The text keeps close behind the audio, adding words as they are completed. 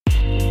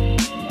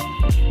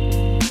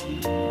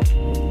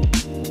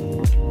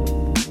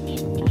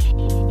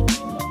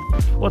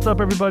What's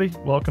up, everybody?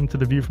 Welcome to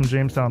the View from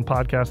Jamestown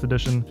podcast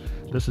edition.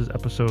 This is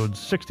episode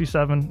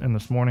 67, and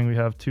this morning we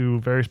have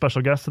two very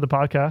special guests to the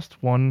podcast.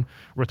 One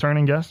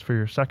returning guest for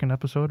your second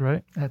episode,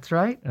 right? That's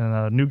right. And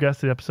a new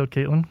guest to the episode,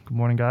 Caitlin. Good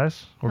morning,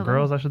 guys. Or Hello.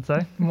 girls, I should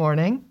say.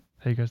 Morning.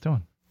 How you guys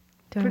doing?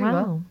 Doing Pretty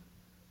well.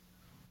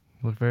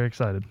 You look very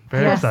excited.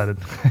 Very Yes. excited.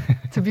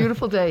 It's a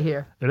beautiful day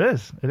here. It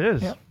is. It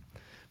is. Yep.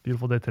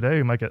 Beautiful day today.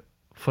 We might get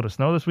a foot of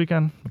snow this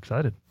weekend. I'm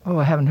excited. Oh,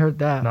 I haven't heard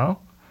that. No?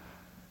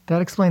 That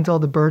explains all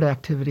the bird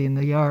activity in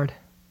the yard.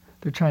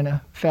 They're trying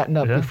to fatten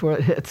up Yeah. before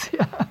it hits.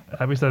 Yeah.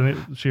 Abby said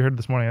she heard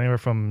this morning anywhere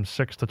from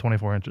 6 to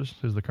 24 inches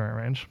is the current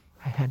range.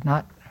 I had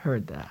not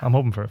heard that. I'm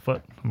hoping for a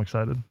foot. I'm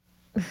excited.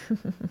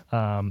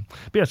 But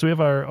yeah, so we have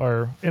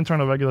our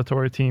internal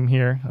regulatory team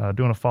here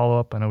doing a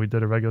follow-up. I know we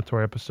did a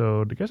regulatory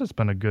episode. I guess it's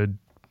been a good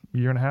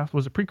year and a half.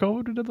 Was it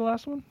pre-COVID we did the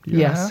last one? Year and a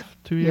Yes. half?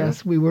 2 years?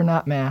 Yes, we were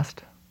not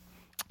masked.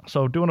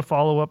 So doing a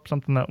follow-up,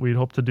 something that we'd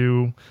hope to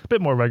do a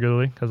bit more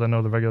regularly, because I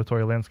know the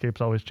regulatory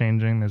landscape's always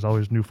changing. There's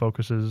always new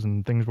focuses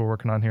and things we're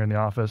working on here in the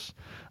office.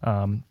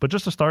 But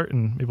just to start,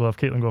 and maybe we'll have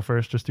Caitlin go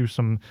first, just do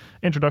some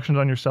introductions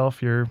on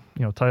yourself, your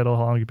title,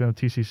 how long you've been with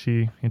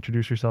TCC,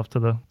 introduce yourself to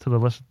the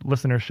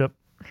listenership.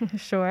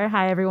 Sure.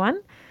 Hi,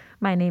 everyone.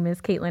 My name is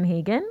Caitlin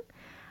Hagan.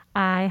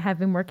 I have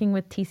been working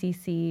with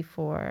TCC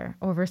for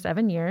over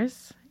 7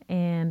 years,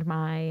 and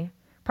my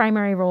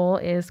primary role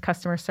is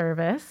customer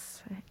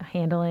service,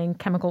 handling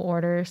chemical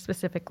orders,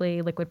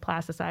 specifically liquid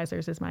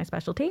plasticizers is my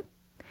specialty.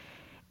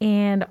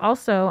 And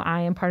also,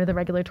 I am part of the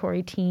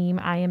regulatory team.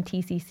 I am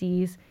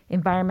TCC's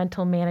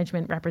environmental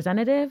management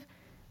representative,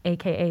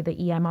 aka the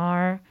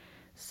EMR.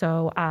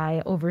 So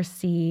I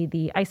oversee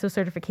the ISO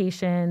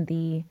certification,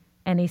 the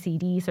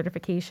NACD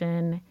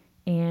certification,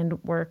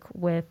 and work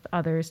with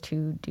others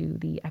to do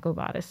the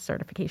EcoVadis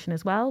certification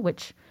as well,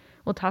 which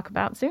we'll talk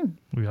about soon.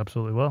 We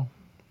absolutely will.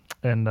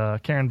 And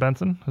Karen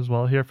Benson as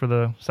well here for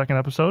the second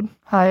episode.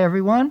 Hi,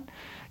 everyone.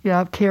 Yeah,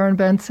 I'm Karen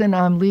Benson.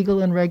 I'm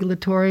legal and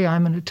regulatory.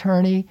 I'm an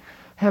attorney,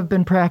 have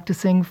been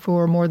practicing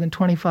for more than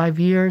 25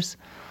 years.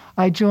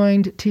 I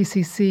joined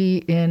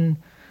TCC in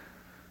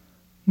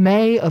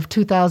May of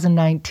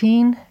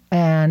 2019,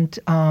 and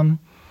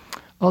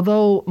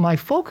although my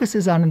focus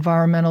is on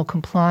environmental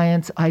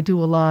compliance, I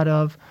do a lot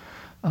of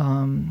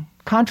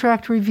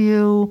contract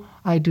review.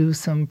 I do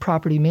some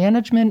property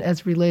management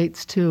as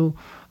relates to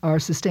our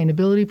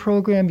sustainability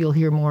program. You'll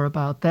hear more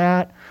about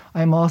that.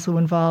 I'm also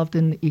involved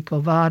in the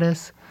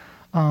EcoVadis.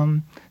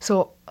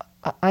 So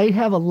I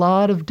have a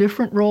lot of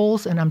different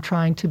roles, and I'm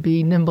trying to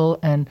be nimble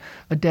and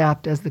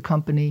adapt as the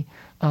company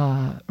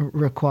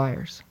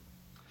requires.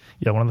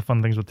 Yeah, one of the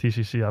fun things with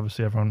TCC,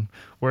 obviously everyone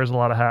wears a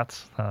lot of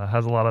hats,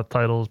 has a lot of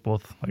titles,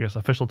 both, I guess,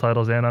 official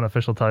titles and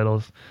unofficial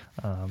titles.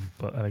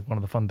 But I think one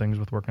of the fun things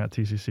with working at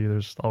TCC,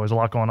 there's always a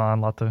lot going on,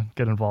 a lot to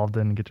get involved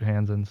in and get your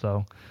hands in.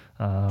 So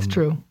It's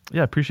true.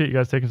 yeah, appreciate you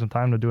guys taking some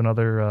time to do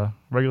another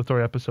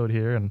regulatory episode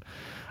here. And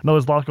I know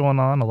there's a lot going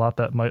on, a lot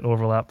that might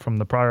overlap from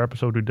the prior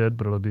episode we did,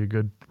 but it'll be a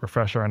good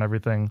refresher on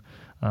everything.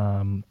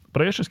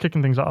 But I guess just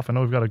kicking things off, I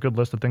know we've got a good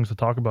list of things to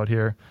talk about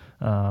here,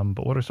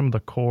 but what are some of the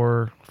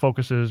core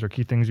focuses or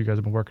key things you guys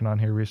have been working on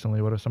here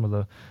recently? What are some of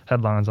the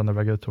headlines on the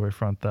regulatory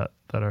front that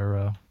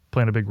are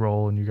playing a big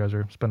role and you guys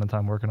are spending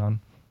time working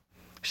on?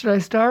 Should I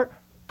start?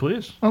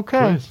 Please.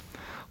 Okay. Please.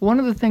 One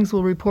of the things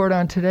we'll report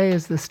on today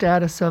is the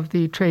status of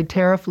the trade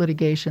tariff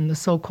litigation, the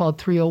so-called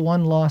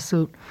 301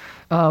 lawsuit.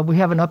 We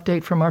have an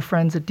update from our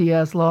friends at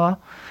Diaz Law,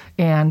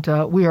 and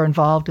we are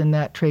involved in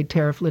that trade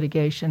tariff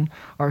litigation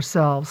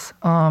ourselves.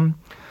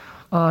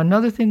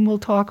 Another thing we'll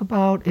talk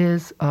about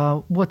is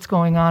what's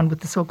going on with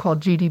the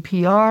so-called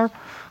GDPR.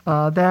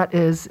 That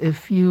is,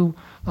 if you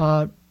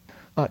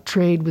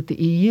trade with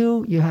the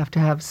EU, you have to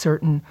have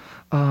certain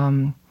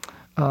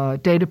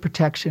data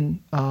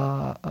protection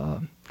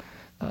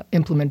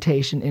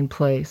implementation in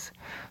place.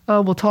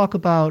 We'll talk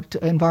about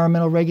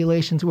environmental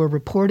regulations where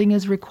reporting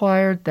is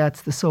required.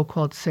 That's the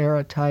so-called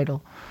SARA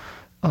Title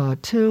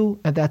II,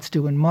 and that's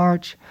due in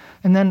March.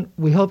 And then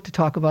we hope to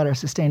talk about our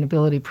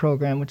sustainability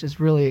program, which is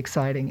really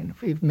exciting, and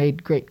we've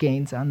made great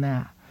gains on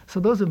that. So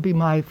those would be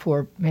my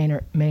four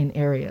main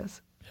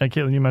areas. And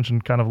Caitlin, you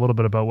mentioned kind of a little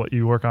bit about what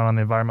you work on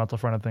the environmental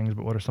front of things,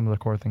 but what are some of the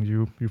core things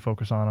you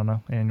focus on an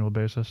annual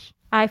basis?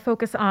 I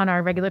focus on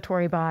our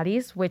regulatory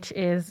bodies, which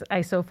is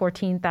ISO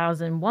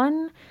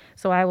 14001.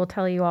 So I will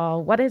tell you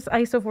all what is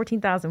ISO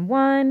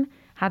 14001,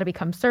 how to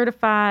become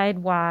certified,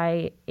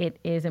 why it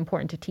is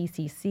important to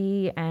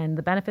TCC and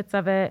the benefits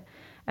of it,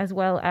 as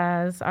well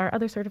as our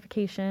other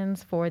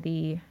certifications for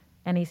the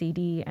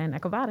NACD and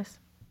EcoVadis.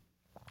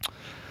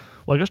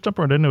 Well, I guess jump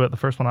right into it. The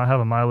first one I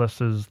have on my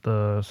list is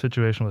the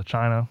situation with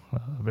China,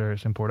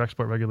 various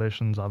import-export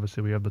regulations.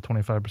 Obviously, we have the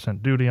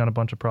 25% duty on a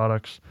bunch of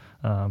products,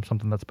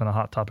 something that's been a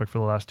hot topic for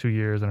the last 2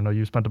 years. And I know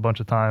you spent a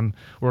bunch of time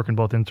working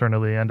both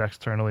internally and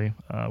externally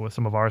with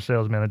some of our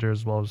sales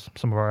managers, as well as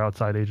some of our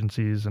outside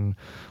agencies and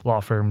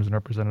law firms and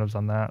representatives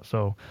on that.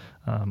 So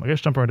I guess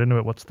jumping right into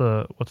it, what's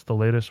the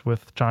latest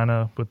with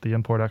China, with the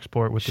import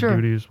export, with Sure.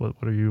 the duties? What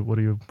are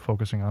you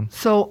focusing on?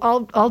 So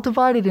I'll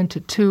divide it into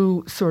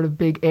two sort of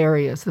big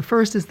areas. The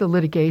first is the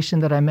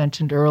litigation that I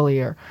mentioned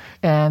earlier,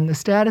 and the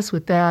status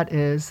with that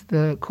is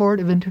the Court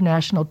of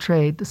International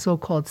Trade, the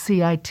so-called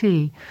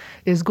CIT,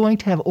 is going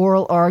to have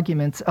oral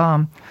arguments.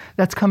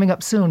 That's coming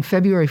up soon,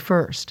 February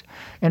 1st,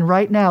 and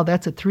right now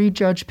that's a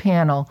 3-judge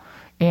panel.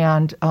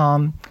 And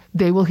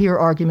they will hear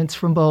arguments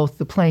from both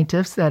the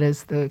plaintiffs, that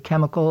is the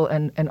chemical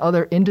and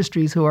other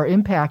industries who are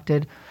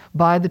impacted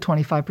by the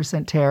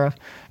 25% tariff,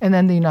 and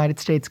then the United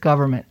States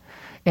government.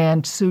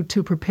 And so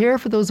to prepare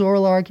for those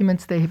oral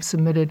arguments, they have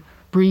submitted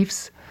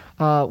briefs,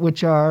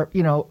 which are,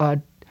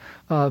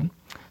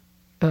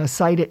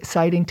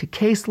 citing to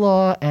case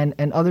law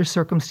and other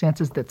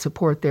circumstances that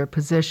support their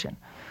position.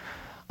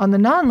 On the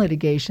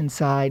non-litigation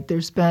side,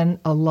 there's been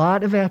a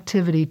lot of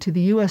activity to the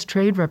U.S.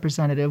 Trade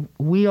Representative.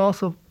 We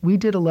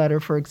did a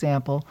letter, for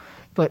example,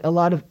 but a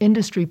lot of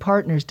industry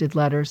partners did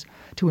letters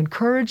to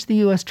encourage the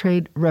U.S.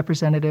 Trade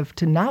Representative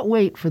to not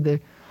wait for the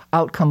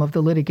outcome of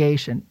the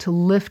litigation, to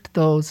lift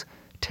those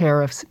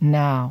tariffs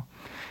now.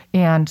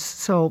 And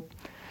so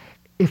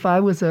if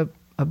I was a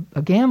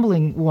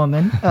gambling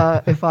woman,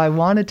 if I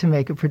wanted to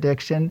make a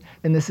prediction,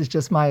 and this is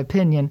just my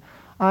opinion,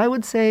 I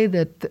would say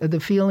that the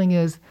feeling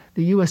is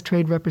the U.S.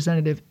 Trade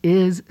Representative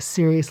is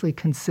seriously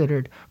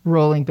considered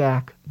rolling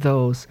back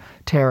those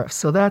tariffs.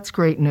 So that's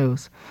great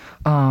news.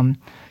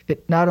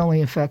 It not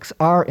only affects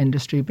our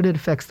industry, but it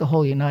affects the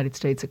whole United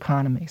States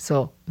economy.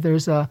 So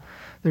there's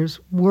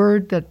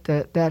word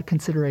that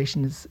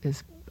consideration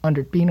is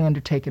being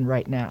undertaken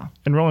right now.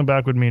 And rolling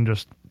back would mean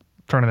just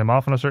turning them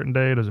off on a certain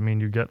day? Does it mean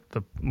you get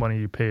the money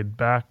you paid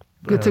back?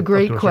 It's a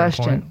great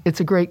question.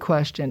 It's a great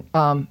question.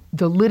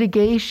 The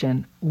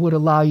litigation would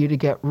allow you to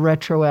get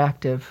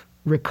retroactive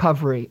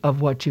recovery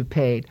of what you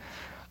paid.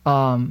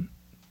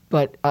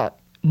 But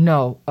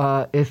no,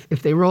 if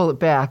they roll it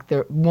back,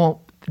 there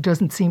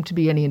doesn't seem to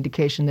be any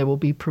indication there will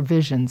be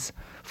provisions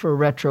for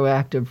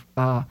retroactive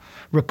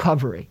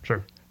recovery.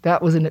 Sure.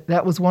 That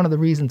was one of the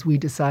reasons we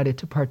decided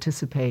to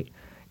participate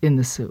in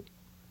the suit.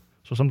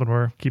 So something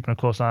we're keeping a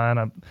close eye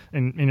on.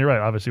 And you're right,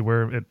 obviously,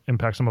 it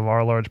impacts some of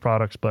our large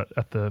products, but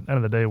at the end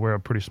of the day, we're a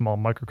pretty small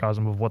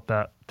microcosm of what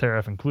that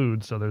tariff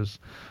includes. So there's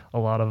a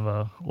lot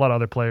of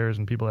other players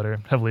and people that are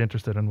heavily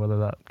interested in whether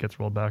that gets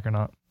rolled back or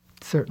not.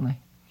 Certainly,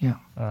 yeah.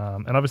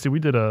 And obviously, we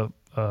did a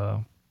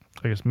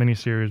mini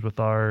series with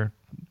our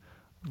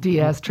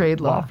Diaz Trade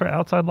Law.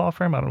 Outside law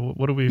firm. I don't know.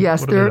 What do we?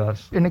 Yes, what do they're they do to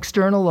us? an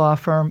external law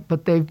firm,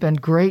 but they've been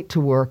great to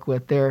work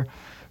with. They're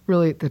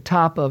really at the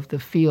top of the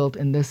field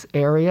in this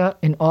area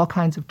in all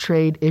kinds of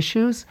trade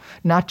issues,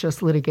 not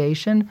just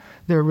litigation.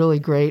 They're really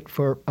great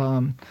for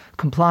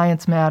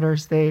compliance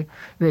matters. They're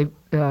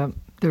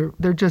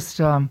just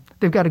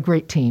they've got a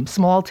great team,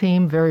 small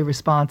team, very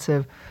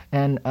responsive,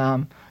 and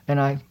I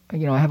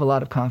have a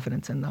lot of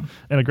confidence in them.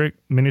 And a great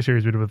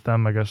miniseries we did with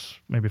them, I guess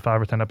maybe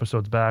 5 or 10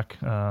 episodes back.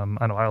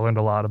 I know I learned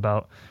a lot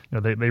about,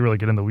 they really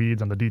get in the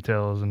weeds on the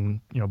details and,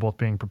 both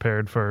being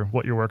prepared for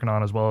what you're working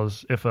on as well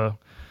as if a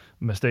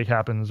mistake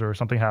happens or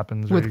something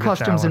happens. With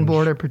Customs and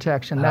Border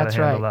Protection, that's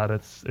right. That.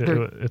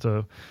 It's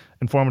a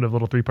informative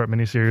little 3-part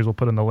miniseries. We'll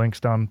put in the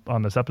links down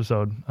on this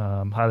episode.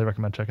 Highly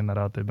recommend checking that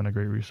out. They've been a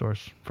great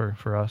resource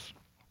for us.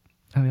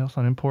 Anything else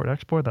on import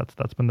export?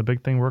 That's been the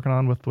big thing working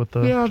on with the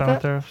China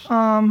tariffs.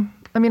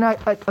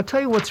 I'll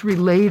tell you what's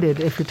related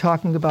if you're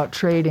talking about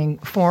trading,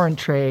 foreign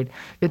trade.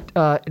 It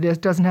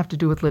doesn't have to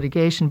do with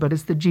litigation, but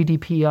it's the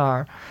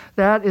GDPR.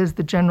 That is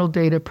the General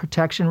Data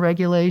Protection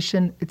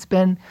Regulation. It's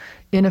been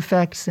in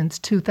effect since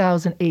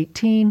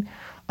 2018.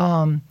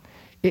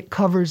 It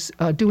covers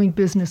doing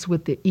business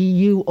with the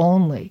EU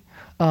only.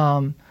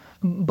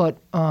 But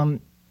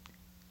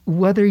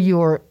whether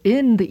you're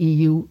in the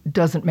EU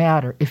doesn't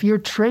matter. If you're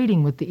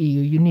trading with the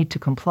EU, you need to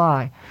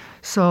comply.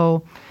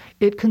 So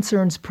it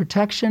concerns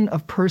protection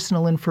of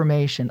personal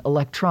information,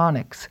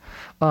 electronics.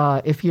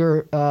 If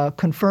you're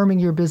confirming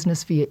your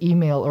business via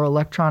email or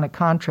electronic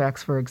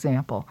contracts, for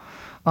example,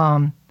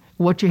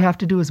 what you have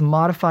to do is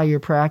modify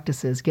your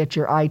practices, get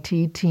your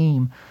IT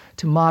team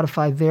to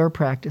modify their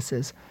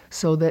practices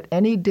so that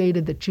any data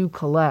that you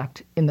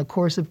collect in the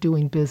course of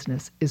doing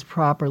business is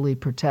properly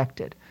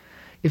protected.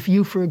 If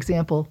you, for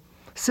example,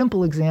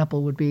 simple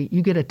example would be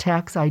you get a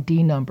tax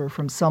ID number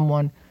from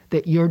someone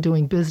that you're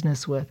doing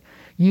business with,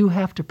 you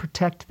have to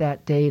protect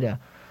that data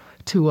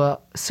to a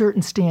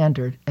certain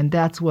standard, and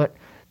that's what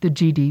the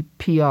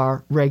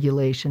GDPR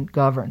regulation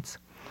governs.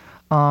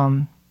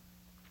 One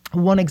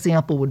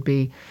example would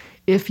be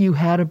if you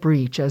had a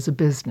breach as a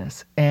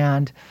business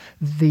and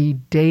the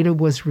data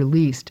was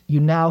released, you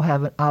now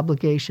have an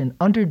obligation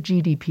under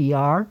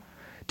GDPR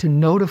to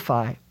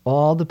notify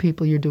all the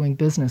people you're doing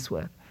business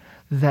with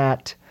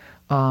that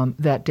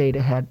that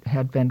data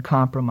had been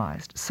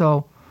compromised.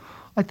 So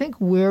I think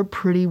we're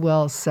pretty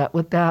well set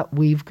with that.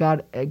 We've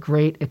got a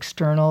great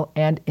external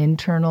and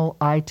internal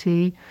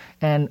IT,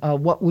 and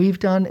what we've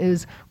done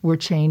is we're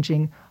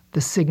changing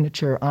the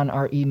signature on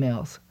our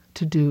emails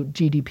to do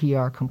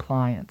GDPR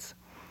compliance.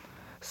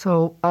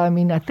 So, I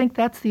mean, I think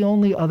that's the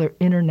only other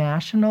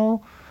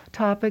international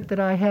topic that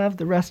I have.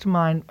 The rest of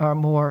mine are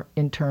more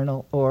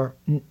internal or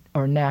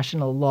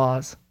national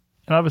laws.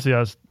 And obviously,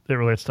 as it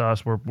relates to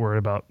us, we're worried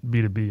about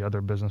B2B,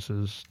 other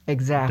businesses,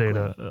 Exactly.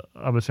 data.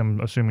 Obviously,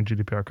 I'm assuming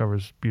GDPR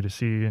covers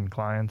B2C and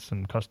clients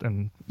and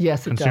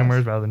Yes, it consumers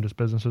does. rather than just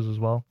businesses as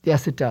well.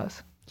 Yes, it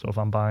does. So if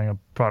I'm buying a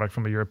product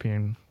from a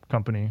European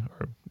company,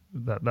 or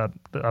that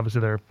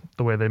obviously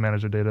the way they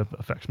manage their data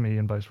affects me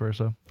and vice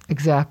versa.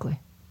 Exactly.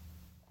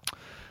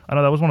 I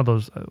know that was one of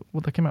those,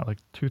 that came out like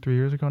 2-3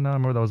 years ago now. I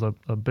remember that was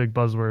a big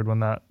buzzword when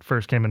that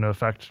first came into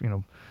effect,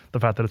 the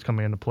fact that it's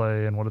coming into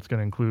play and what it's going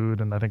to include.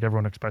 And I think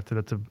everyone expected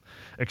it to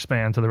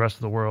expand to the rest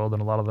of the world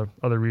and a lot of the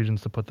other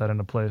regions to put that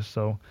into place.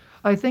 So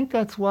I think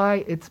that's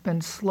why it's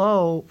been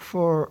slow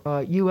for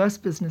U.S.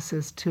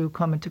 businesses to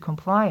come into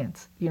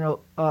compliance. You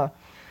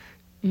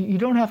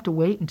don't have to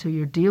wait until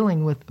you're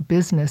dealing with a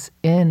business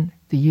in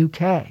the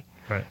U.K.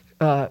 right.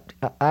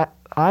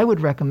 I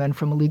would recommend,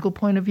 from a legal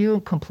point of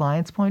view,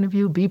 compliance point of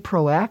view, be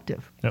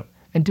proactive. Yep.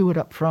 And do it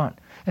up front.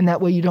 And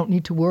that way you don't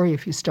need to worry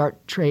if you start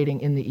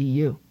trading in the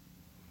EU.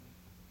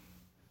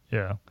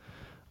 Yeah.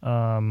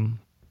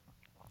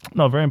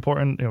 No, very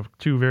important,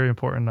 two very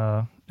important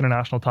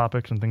international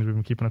topics and things we've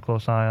been keeping a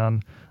close eye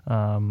on.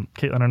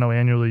 Caitlin, I know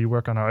annually you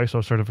work on our ISO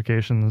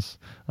certifications.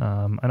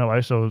 I know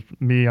ISO,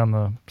 me on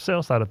the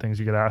sales side of things,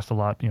 you get asked a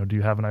lot, do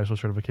you have an ISO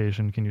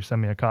certification? Can you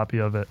send me a copy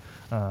of it?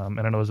 And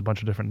I know there's a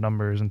bunch of different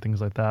numbers and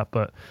things like that,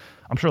 but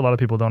I'm sure a lot of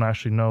people don't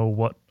actually know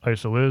what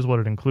ISO is, what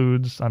it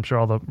includes. I'm sure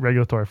all the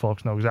regulatory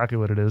folks know exactly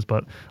what it is,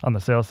 but on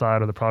the sales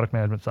side or the product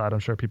management side, I'm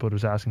sure people are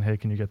just asking, hey,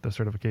 can you get this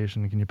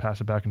certification? Can you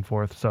pass it back and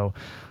forth? So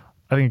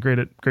I think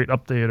a great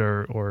update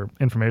or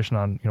information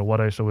on what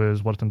ISO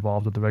is, what's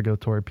involved with the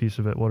regulatory piece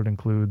of it, what it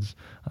includes.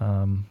 So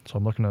I'm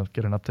looking to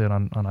get an update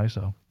on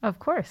ISO. Of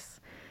course.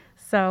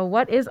 So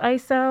what is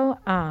ISO?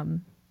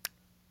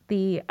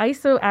 The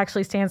ISO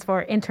actually stands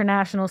for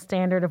International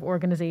Standard of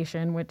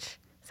Organization, which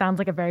sounds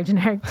like a very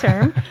generic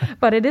term,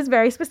 but it is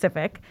very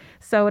specific.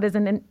 So it is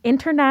an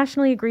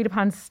internationally agreed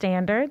upon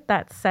standard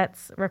that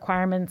sets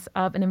requirements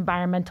of an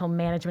environmental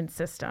management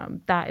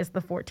system. That is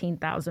the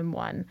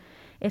 14001.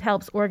 It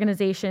helps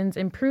organizations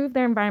improve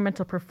their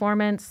environmental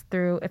performance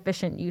through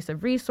efficient use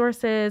of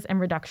resources and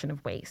reduction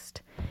of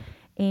waste.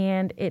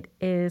 And it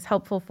is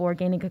helpful for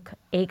gaining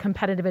a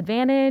competitive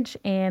advantage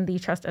and the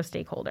trust of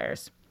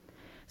stakeholders.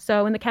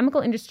 So in the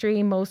chemical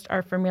industry, most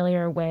are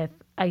familiar with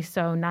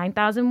ISO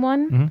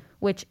 9001,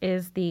 which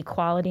is the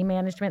quality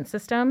management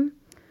system.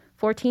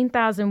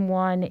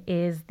 14001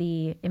 is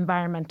the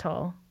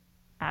environmental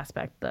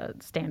aspect, the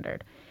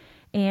standard.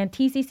 And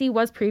TCC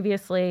was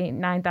previously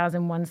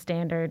 9001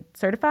 standard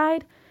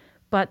certified,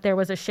 but there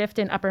was a shift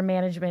in upper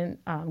management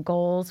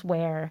goals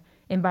where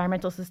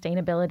environmental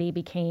sustainability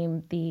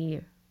became the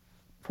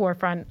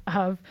forefront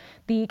of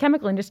the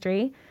chemical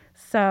industry.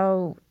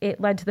 So it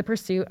led to the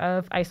pursuit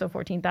of ISO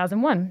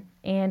 14001.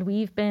 And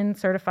we've been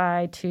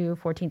certified to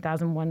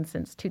 14001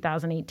 since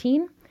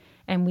 2018.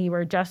 And we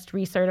were just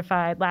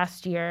recertified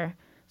last year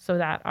so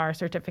that our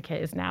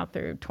certificate is now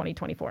through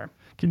 2024.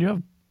 Can you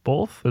have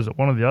both? Is it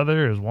one or the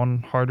other? Is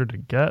one harder to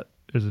get?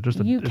 Is it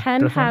just you can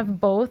different? have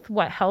both.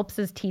 What helps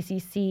is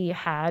TCC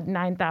had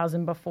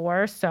 9000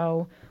 before,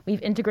 so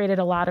we've integrated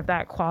a lot of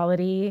that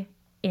quality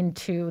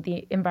into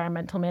the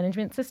environmental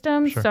management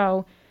system. Sure.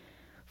 So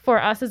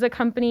for us as a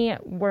company,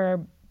 we're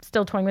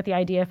still toying with the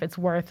idea if it's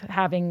worth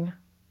having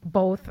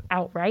both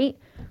outright,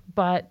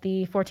 but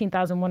the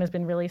 14001 has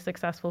been really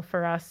successful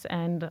for us,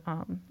 and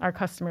our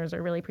customers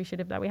are really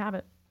appreciative that we have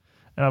it.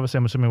 And obviously,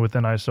 I'm assuming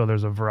within ISO,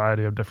 there's a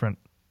variety of different,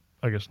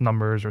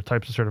 numbers or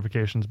types of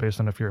certifications based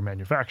on if you're a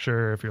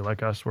manufacturer, if you're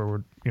like us, where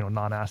we're,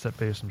 non-asset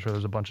based. I'm sure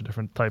there's a bunch of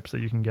different types that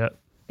you can get.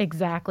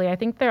 Exactly. I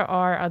think there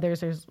are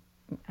others.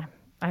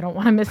 I don't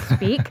want to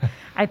misspeak.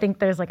 I think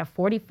there's like a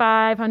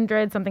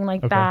 4500, something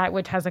like that,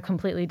 which has a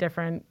completely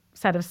different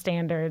set of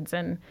standards.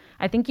 And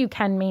I think you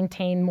can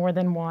maintain more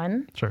than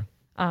one. Sure.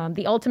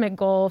 The ultimate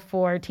goal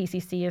for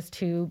TCC is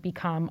to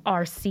become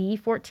RC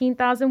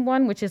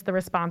 14001, which is the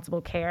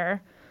responsible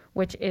care,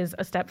 which is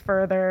a step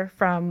further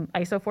from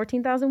ISO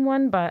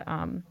 14001, but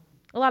a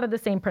lot of the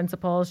same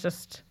principles,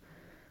 just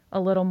a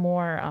little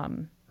more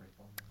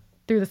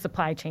through the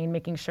supply chain,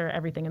 making sure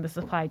everything in the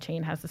supply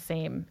chain has the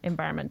same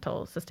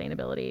environmental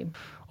sustainability.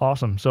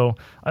 Awesome. So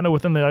I know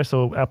within the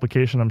ISO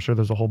application, I'm sure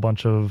there's a whole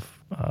bunch of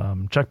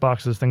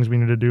checkboxes, things we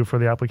need to do for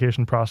the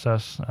application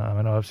process.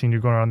 I know I've seen you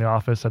going around the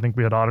office. I think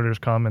we had auditors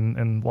come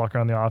and walk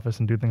around the office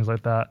and do things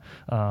like that.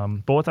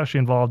 But what's actually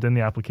involved in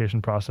the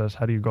application process?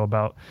 How do you go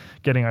about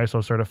getting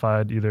ISO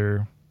certified,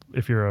 either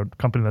if you're a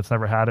company that's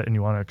never had it and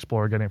you want to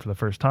explore getting it for the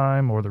first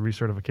time, or the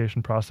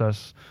recertification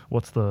process?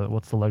 What's the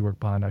legwork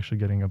behind actually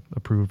getting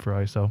approved for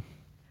ISO?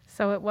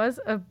 So it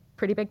was a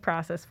pretty big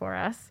process for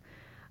us.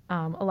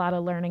 A lot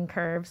of learning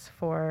curves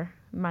for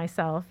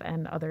myself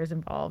and others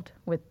involved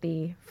with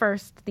the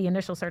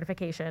initial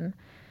certification.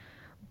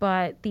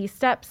 But the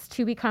steps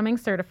to becoming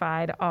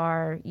certified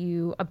are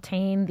you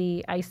obtain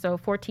the ISO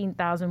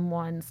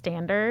 14001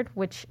 standard,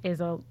 which is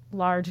a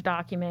large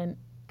document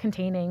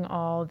containing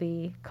all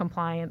the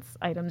compliance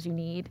items you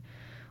need,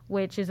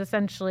 which is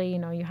essentially,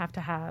 you have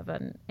to have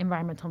an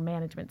environmental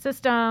management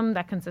system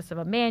that consists of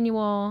a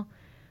manual,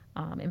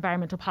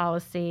 environmental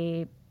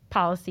policies,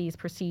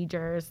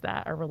 procedures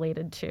that are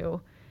related to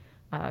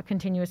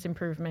continuous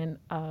improvement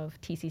of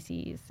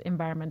TCC's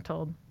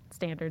environmental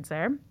standards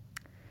there.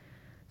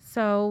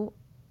 So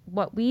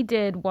what we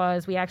did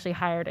was we actually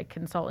hired a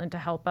consultant to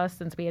help us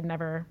since we had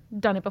never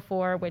done it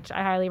before, which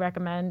I highly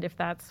recommend if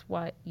that's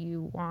what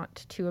you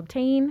want to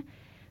obtain.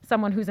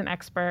 Someone who's an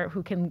expert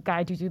who can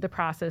guide you through the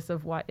process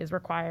of what is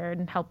required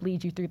and help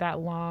lead you through that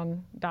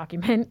long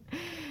document.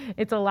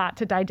 It's a lot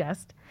to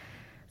digest.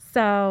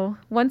 So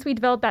once we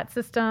developed that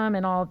system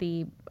and all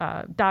the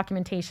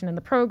documentation and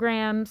the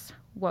programs,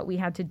 what we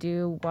had to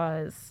do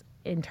was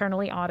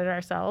internally audit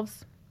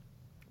ourselves,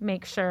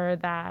 make sure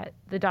that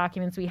the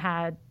documents we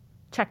had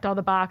checked all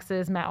the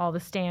boxes, met all the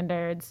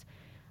standards,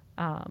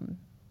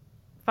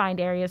 find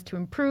areas to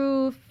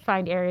improve,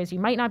 find areas you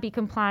might not be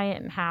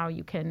compliant and how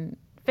you can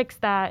fix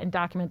that and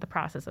document the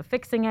process of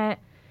fixing it.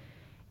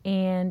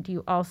 And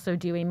you also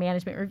do a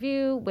management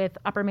review with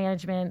upper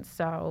management,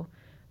 so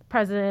the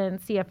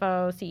president,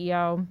 CFO,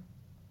 CEO,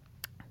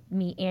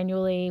 meet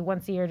annually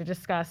once a year to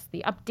discuss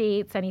the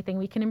updates, anything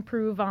we can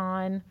improve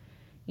on,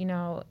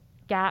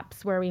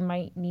 gaps where we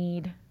might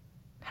need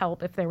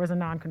help if there was a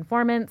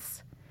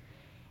nonconformance,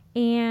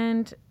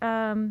 and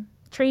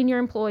train your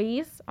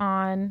employees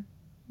on,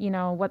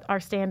 what our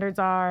standards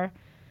are.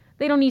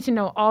 They don't need to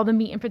know all the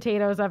meat and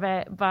potatoes of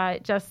it,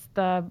 but just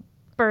the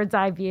bird's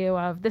eye view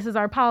of this is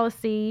our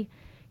policy,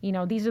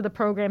 these are the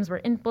programs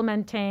we're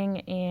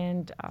implementing,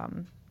 and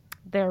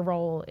their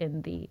role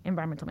in the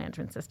environmental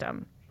management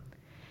system.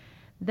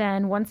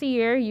 Then once a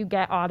year, you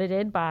get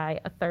audited by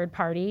a third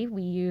party.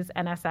 We use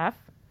NSF.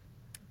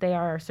 They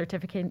are our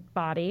certificate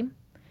body.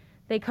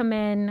 They come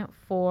in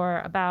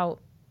for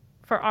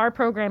our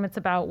program, it's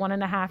about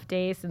 1.5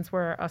 days since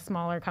we're a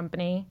smaller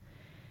company.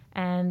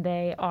 And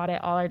they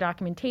audit all our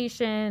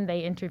documentation. They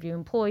interview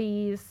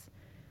employees.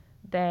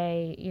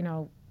 They,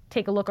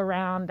 take a look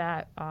around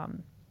at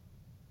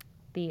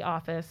the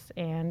office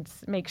and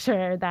make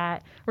sure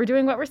that we're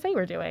doing what we say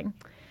we're doing.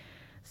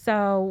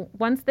 So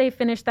once they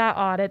finish that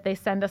audit, they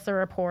send us a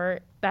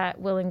report that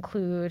will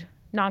include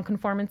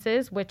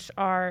nonconformances, which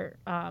are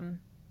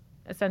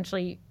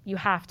essentially you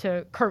have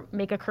to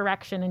make a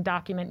correction and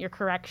document your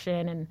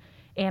correction and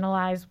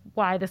analyze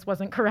why this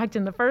wasn't correct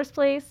in the first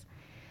place,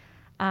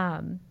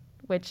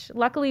 which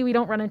luckily we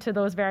don't run into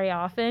those very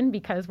often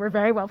because we're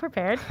very well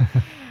prepared.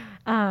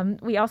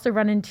 We also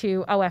run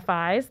into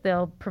OFIs.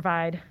 They'll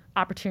provide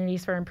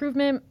opportunities for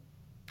improvement,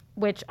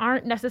 which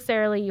aren't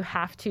necessarily you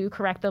have to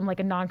correct them like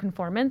a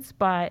nonconformance,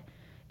 but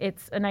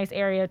it's a nice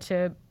area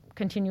to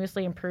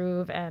continuously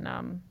improve and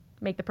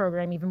make the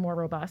program even more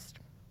robust.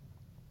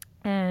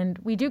 And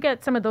we do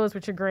get some of those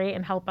which are great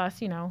and help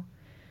us,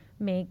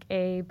 make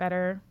a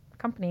better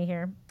company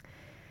here.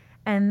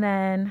 And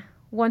then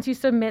once you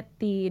submit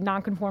the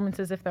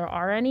nonconformances, if there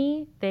are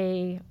any,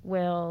 they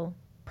will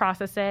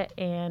process it,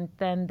 and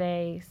then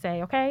they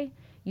say, okay,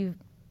 you've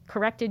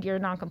corrected your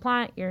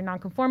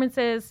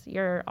nonconformances,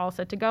 you're all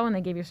set to go, and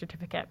they give you a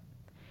certificate.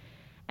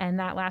 And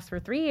that lasts for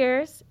 3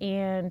 years,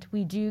 and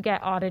we do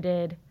get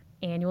audited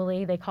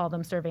annually. They call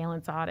them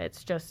surveillance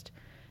audits, just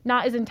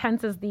not as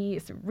intense as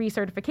the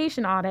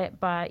recertification audit,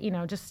 but,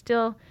 just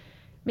still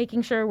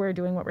making sure we're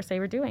doing what we say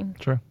we're doing.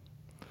 Sure.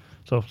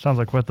 So it sounds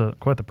like quite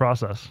the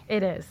process.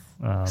 It is.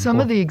 Some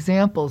of the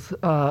examples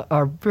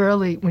are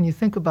fairly, when you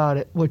think about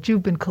it, what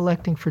you've been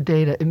collecting for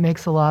data, it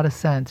makes a lot of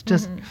sense.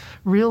 Just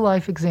real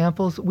life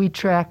examples, we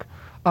track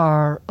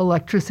our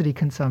electricity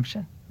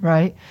consumption,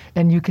 right?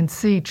 And you can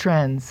see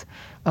trends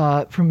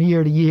from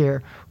year to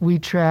year. We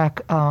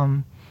track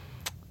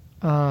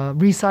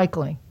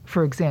recycling,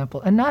 for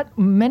example. And not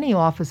many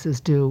offices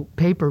do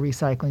paper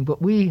recycling,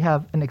 but we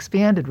have an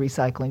expanded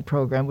recycling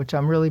program, which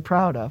I'm really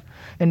proud of.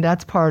 And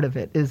that's part of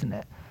it, isn't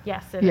it?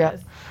 Yes, it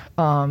is.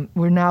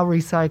 We're now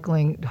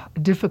recycling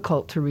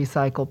difficult to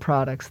recycle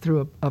products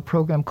through a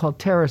program called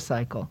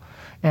TerraCycle.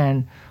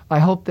 And I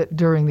hope that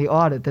during the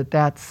audit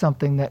that's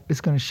something that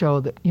is going to show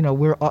that,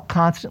 we're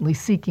constantly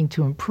seeking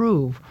to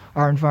improve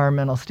our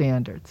environmental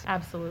standards.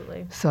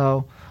 Absolutely.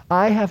 So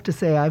I have to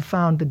say I've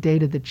found the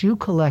data that you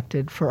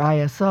collected for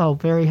ISO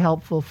very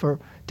helpful for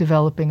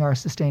developing our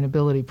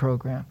sustainability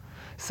program.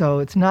 So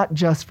it's not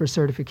just for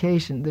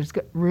certification. There's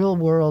real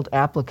world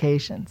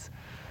applications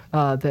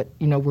that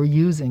we're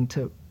using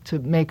to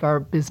make our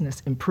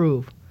business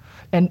improve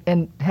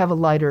and have a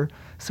lighter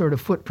sort of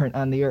footprint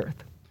on the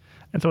earth.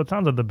 And so it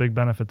sounds like the big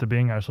benefit to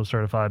being ISO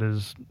certified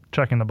is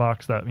checking the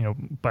box that,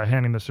 by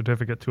handing the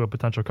certificate to a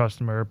potential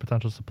customer,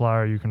 potential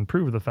supplier, you can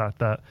prove the fact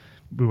that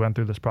we went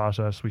through this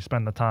process. We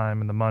spend the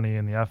time and the money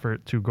and the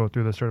effort to go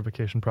through the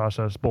certification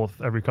process, both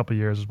every couple of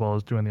years as well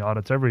as doing the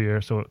audits every year.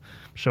 So it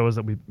shows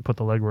that we put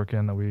the legwork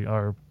in, that we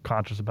are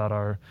conscious about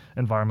our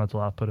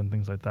environmental output and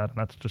things like that. And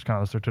that's just kind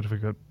of a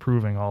certificate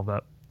proving all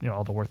that,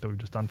 all the work that we've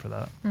just done for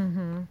that.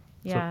 Mm-hmm.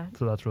 Yeah.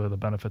 So that's really the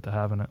benefit to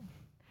having it.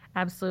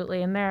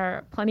 Absolutely. And there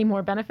are plenty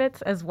more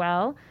benefits as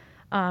well.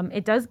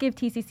 It does give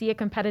TCC a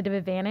competitive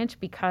advantage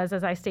because,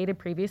 as I stated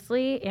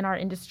previously, in our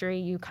industry,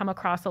 you come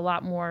across a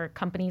lot more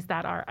companies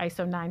that are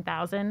ISO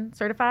 9000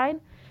 certified.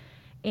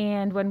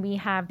 And when we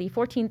have the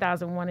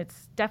 14001,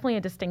 it's definitely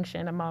a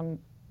distinction among,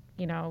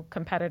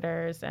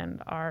 competitors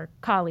and our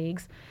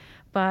colleagues.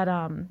 But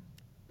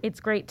it's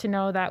great to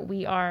know that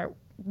we are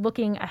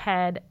looking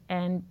ahead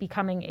and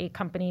becoming a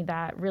company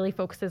that really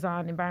focuses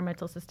on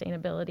environmental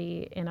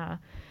sustainability in a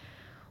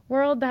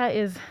world that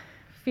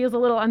feels a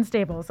little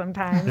unstable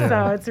sometimes. Yeah.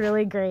 So it's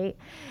really great.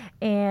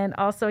 And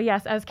also,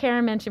 yes, as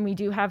Karen mentioned, we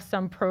do have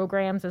some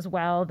programs as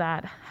well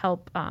that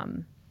help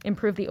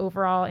improve the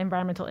overall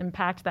environmental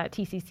impact that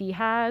TCC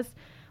has.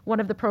 One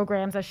of the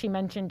programs, as she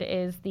mentioned,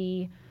 is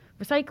the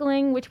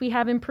recycling, which we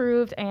have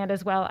improved, and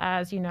as well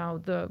as,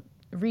 the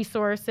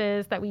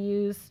resources that we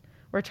use.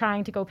 We're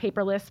trying to go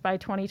paperless by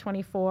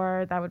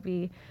 2024. That would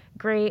be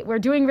great. We're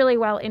doing really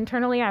well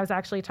internally. I was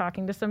actually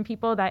talking to some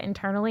people that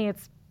internally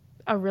it's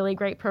a really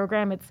great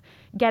program. It's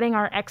getting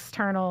our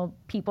external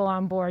people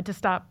on board to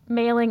stop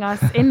mailing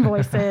us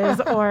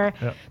invoices or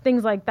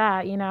things like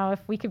that.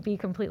 If we could be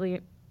completely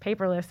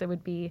paperless, it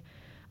would be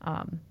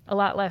a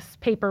lot less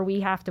paper we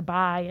have to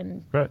buy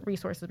and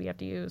resources we have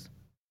to use.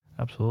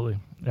 Absolutely.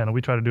 And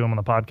we try to do them on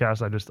the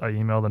podcast. I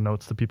email the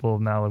notes to people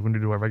now. Like when we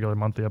do our regular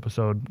monthly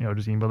episode,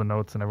 just email the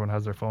notes and everyone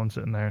has their phone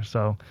sitting there.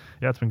 So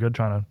yeah, it's been good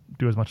trying to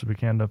do as much as we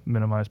can to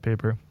minimize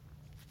paper.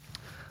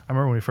 I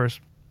remember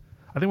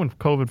I think when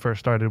COVID first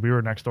started, we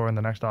were next door in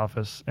the next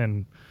office,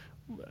 and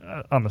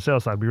on the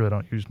sales side, we really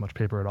don't use much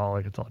paper at all.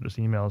 Like it's all just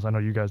emails. I know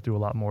you guys do a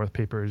lot more with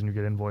papers and you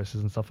get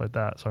invoices and stuff like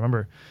that. So I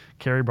remember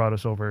Carrie brought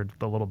us over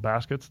the little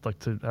baskets,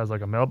 has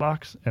a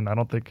mailbox, and I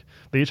don't think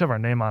they each have our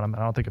name on them.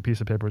 And I don't think a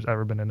piece of paper has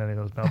ever been in any of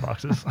those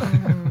mailboxes.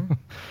 Mm-hmm.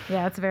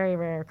 Yeah, it's a very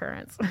rare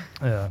occurrence.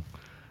 Yeah.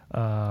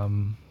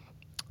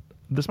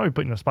 This might be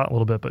putting you on the spot a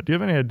little bit, but do you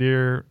have any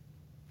idea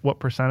what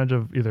percentage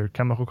of either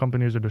chemical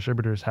companies or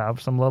distributors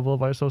have some level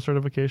of ISO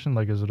certification?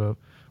 Like, is it a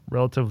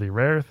relatively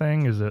rare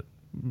thing?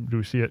 Do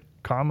we see it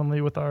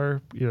commonly with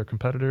our either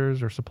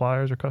competitors or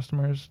suppliers or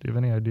customers? Do you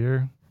have any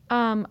idea?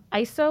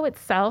 ISO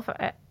itself,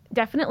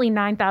 definitely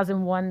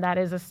 9001, that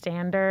is a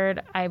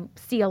standard. I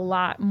see a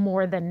lot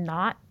more than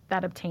not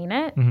that obtain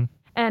it. Mm-hmm.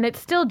 And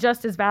it's still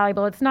just as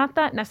valuable. It's not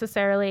that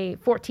necessarily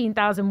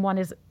 14001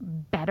 is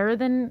better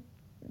than,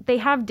 they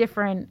have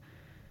different,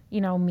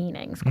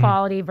 meanings, mm-hmm.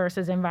 quality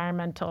versus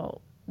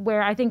environmental.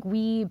 Where I think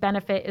we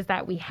benefit is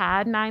that we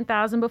had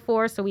 9000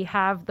 before, so we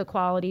have the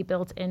quality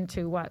built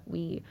into what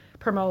we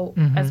promote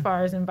mm-hmm. as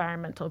far as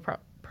environmental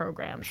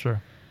programs.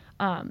 Sure.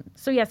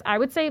 So yes, I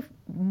would say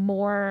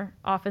more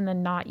often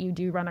than not, you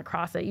do run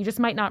across it. You just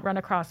might not run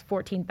across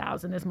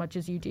 14000 as much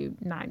as you do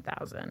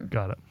 9000.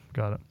 Got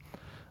it.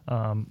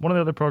 One of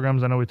the other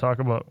programs I know we talk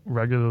about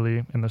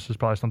regularly, and this is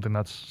probably something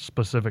that's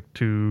specific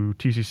to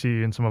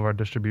TCC and some of our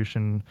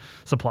distribution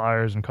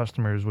suppliers and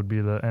customers, would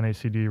be the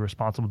NACD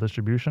responsible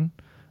distribution.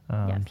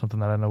 Yes. Something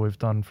that I know we've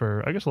done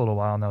for, I guess, a little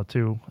while now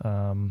too.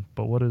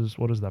 But what is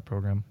that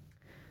program?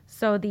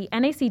 So the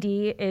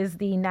NACD is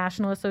the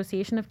National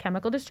Association of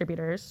Chemical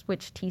Distributors,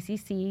 which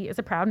TCC is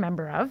a proud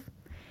member of.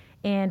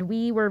 And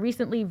we were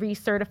recently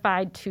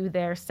recertified to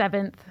their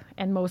 7th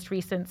and most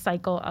recent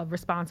cycle of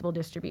responsible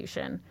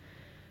distribution.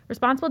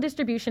 Responsible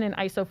distribution and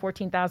ISO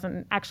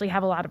 14000 actually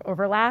have a lot of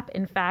overlap.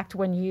 In fact,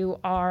 when you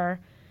are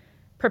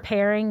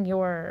preparing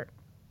your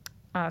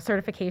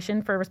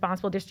certification for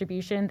responsible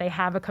distribution, they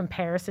have a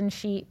comparison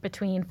sheet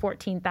between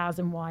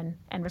 14001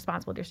 and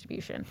responsible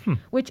distribution,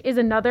 which is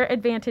another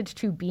advantage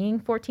to being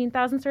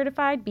 14000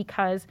 certified,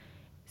 because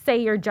say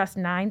you're just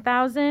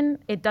 9000,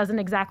 it doesn't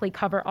exactly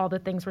cover all the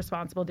things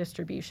responsible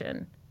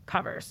distribution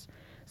covers.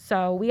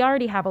 So we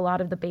already have a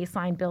lot of the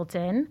baseline built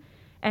in,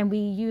 and we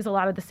use a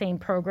lot of the same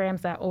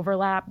programs that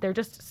overlap. There are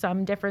just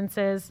some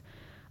differences,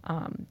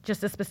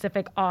 just a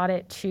specific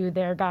audit to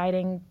their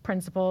guiding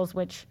principles,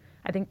 which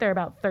I think there are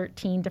about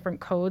 13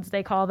 different codes,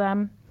 they call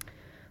them.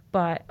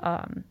 But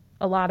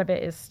a lot of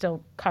it is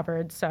still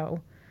covered, so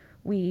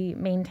we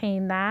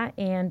maintain that.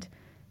 And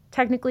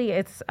technically,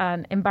 it's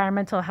an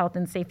environmental health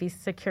and safety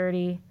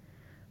security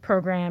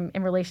program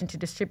in relation to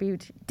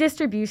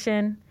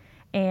distribution.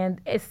 And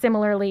it's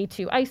similarly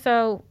to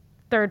ISO,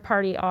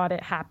 third-party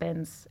audit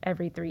happens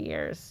every 3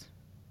 years.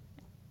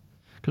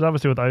 Because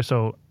obviously with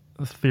ISO,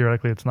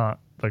 theoretically, it's not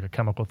like a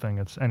chemical thing.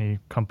 It's any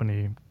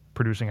company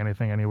producing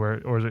anything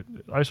anywhere. Or is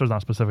it, ISO is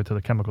not specific to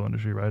the chemical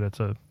industry, right? It's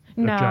a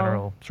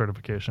general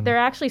certification. There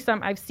are actually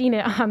some, I've seen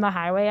it on the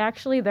highway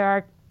actually. There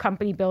are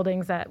company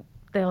buildings that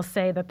they'll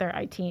say that they're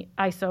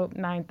ISO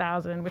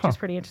 9000, which is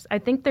pretty interesting. I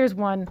think there's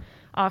one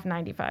off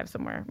 95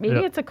 somewhere. Maybe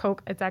it's a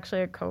Coke. It's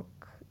actually a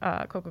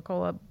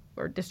Coca-Cola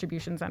or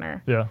distribution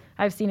center. Yeah.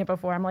 I've seen it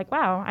before. I'm like,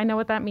 wow, I know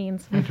what that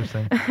means.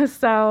 Interesting.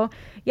 So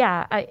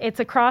yeah, it's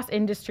across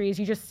industries.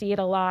 You just see it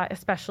a lot,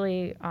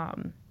 especially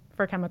for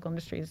for chemical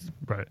industries.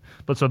 Right.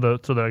 But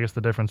I guess the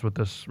difference with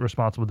this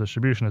responsible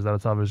distribution is that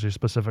it's obviously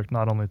specific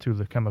not only to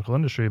the chemical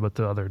industry, but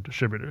to other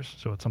distributors.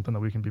 So it's something that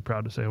we can be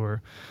proud to say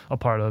we're a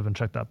part of and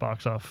check that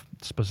box off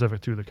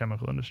specific to the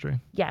chemical industry.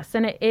 Yes,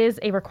 and it is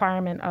a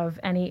requirement of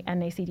any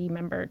NACD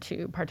member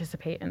to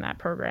participate in that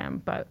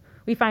program. But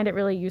we find it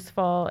really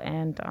useful,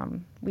 and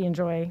we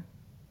enjoy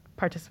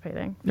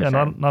participating. Yeah,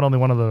 sure. not only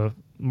one of the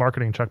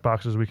marketing check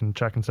boxes we can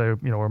check and say,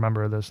 we're a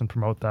member of this and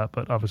promote that,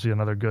 but obviously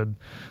another good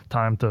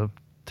time to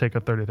take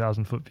a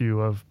 30,000 foot view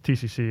of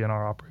TCC and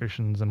our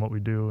operations and what we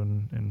do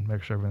and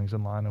make sure everything's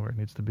in line and where it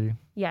needs to be.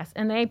 Yes,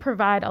 and they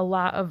provide a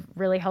lot of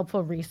really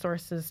helpful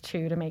resources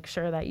too to make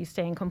sure that you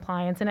stay in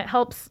compliance, and it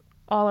helps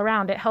all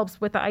around. It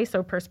helps with the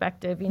ISO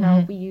perspective.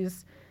 We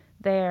use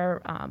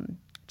their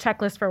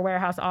checklist for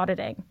warehouse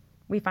auditing.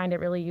 We find it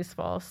really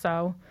useful.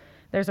 So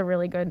there's a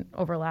really good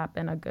overlap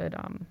and a good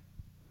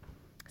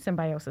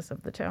symbiosis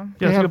of the two.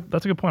 Yeah,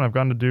 that's a good point. I've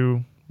gone to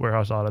do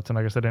warehouse audits, and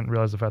I guess I didn't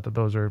realize the fact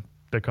that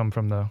they come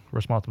from the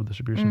responsible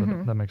distribution.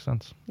 Mm-hmm. That makes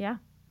sense. Yeah.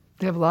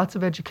 They have lots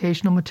of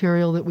educational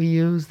material that we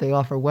use. They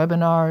offer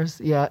webinars.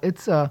 Yeah,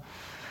 it's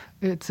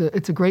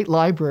a great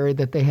library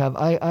that they have.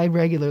 I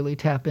regularly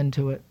tap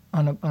into it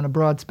on a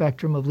broad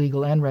spectrum of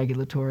legal and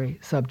regulatory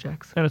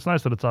subjects. And it's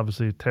nice that it's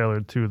obviously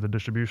tailored to the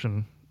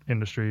distribution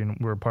industry, and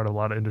we're part of a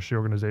lot of industry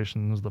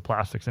organizations, the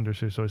Plastics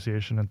Industry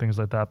Association and things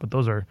like that, but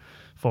those are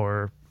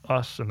for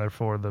us and they're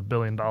for the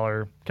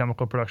billion-dollar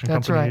chemical production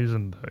companies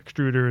and the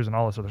extruders and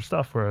all this other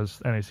stuff,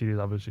 whereas NACD is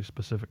obviously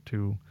specific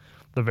to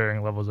the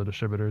varying levels of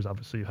distributors.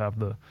 Obviously you have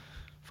the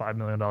 $5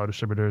 million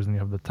distributors and you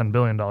have the $10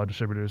 billion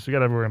distributors, so you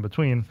got everywhere in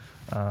between,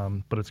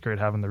 but it's great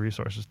having the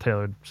resources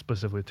tailored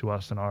specifically to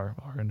us and our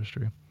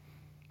industry.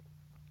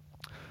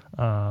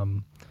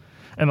 And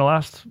the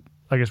last,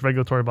 I guess,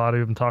 regulatory body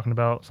we've been talking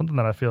about, something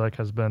that I feel like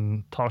has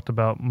been talked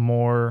about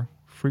more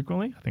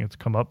frequently, I think it's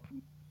come up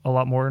a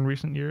lot more in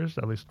recent years,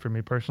 at least for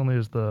me personally,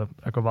 is the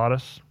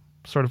EcoVadis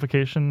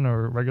certification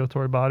or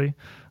regulatory body.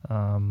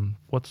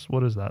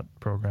 What is that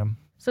program?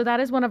 So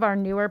that is one of our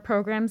newer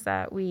programs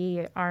that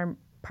we are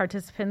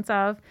participants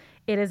of.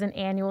 It is an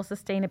annual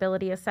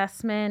sustainability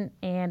assessment,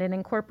 and it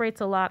incorporates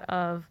a lot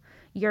of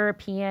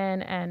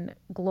European and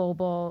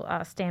global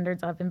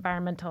standards of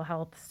environmental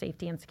health,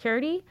 safety, and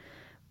security.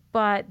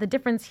 But the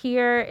difference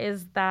here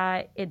is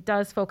that it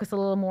does focus a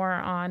little more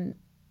on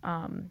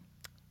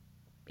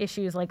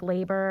issues like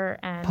labor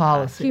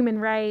and human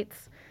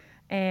rights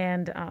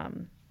and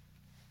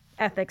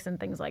ethics and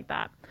things like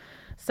that.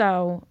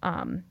 So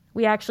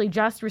we actually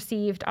just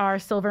received our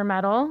silver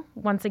medal.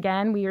 Once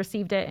again, we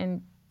received it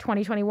in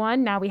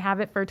 2021. Now we have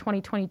it for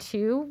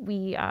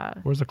 2022.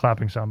 Where's the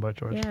clapping soundbite,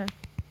 George? Yeah.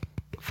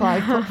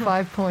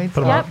 5 points.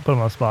 Put them on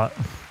the spot.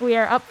 We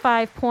are up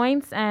 5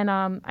 points, and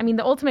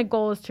the ultimate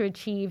goal is to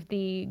achieve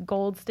the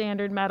gold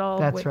standard medal,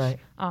 which right.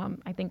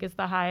 I think is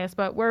the highest.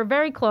 But we're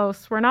very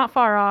close. We're not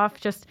far off.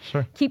 Just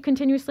keep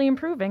continuously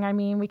improving.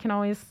 We can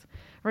always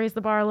raise the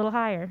bar a little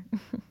higher.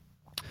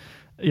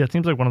 Yeah, it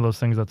seems like one of those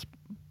things that's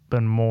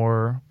been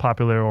more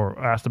popular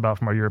or asked about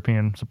from our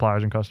European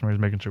suppliers and customers,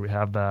 making sure we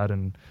have that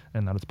and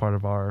that it's part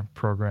of our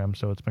program.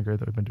 So it's been great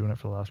that we've been doing it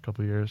for the last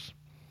couple of years.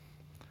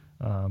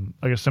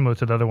 I guess similar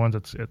to the other ones,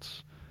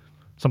 it's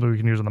something we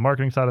can use on the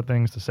marketing side of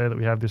things to say that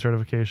we have these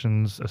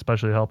certifications,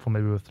 especially helpful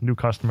maybe with new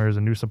customers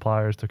and new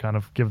suppliers to kind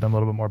of give them a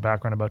little bit more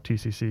background about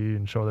TCC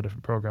and show the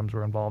different programs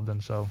we're involved in.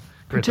 So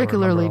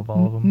particularly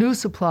new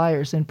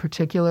suppliers in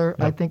particular,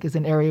 I think is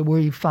an area where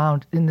you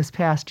found in this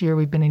past year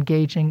we've been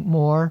engaging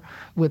more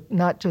with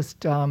not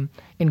just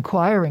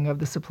inquiring of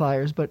the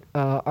suppliers, but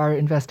our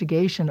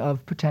investigation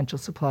of potential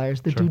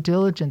suppliers, the due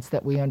diligence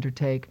that we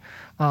undertake,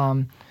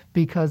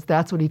 because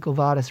that's what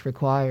EcoVadis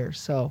requires.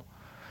 So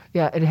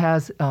yeah, it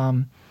has.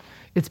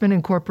 It's been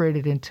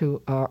incorporated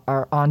into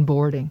our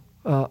onboarding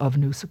of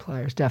new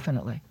suppliers,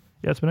 definitely.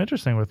 Yeah, it's been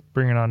interesting with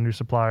bringing on new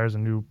suppliers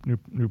and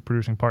new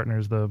producing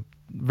partners. The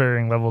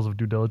varying levels of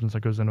due diligence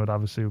that goes into it.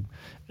 Obviously,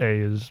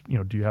 is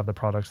do you have the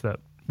products that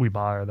we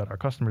buy or that our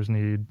customers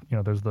need?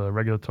 There's the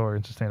regulatory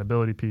and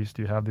sustainability piece.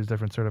 Do you have these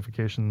different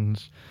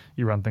certifications?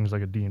 You run things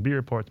like a D&B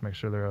report to make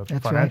sure they're a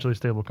financially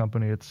stable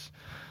company.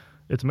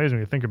 It's amazing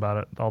when you think about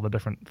it, all the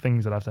different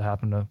things that have to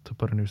happen to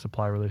put a new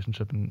supply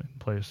relationship in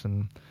place.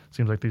 And it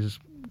seems like these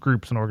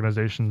groups and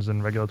organizations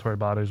and regulatory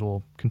bodies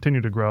will continue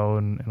to grow,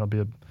 and it'll be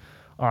an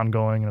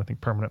ongoing and I think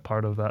permanent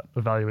part of that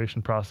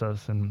evaluation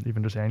process and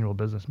even just annual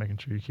business, making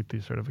sure you keep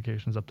these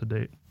certifications up to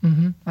date.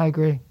 Mm-hmm. I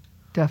agree.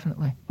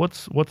 Definitely.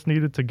 What's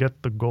needed to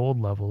get the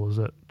gold level? Is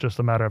it just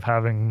a matter of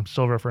having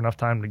silver for enough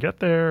time to get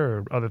there,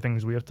 or other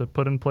things we have to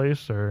put in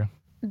place, or?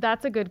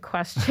 That's a good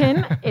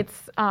question.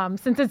 It's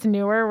since it's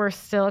newer, we're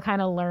still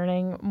kind of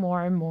learning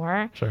more and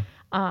more. Sure.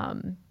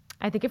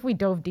 I think if we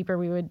dove deeper,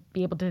 we would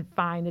be able to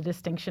find the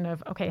distinction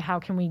of, okay, how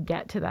can we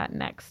get to that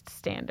next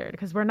standard?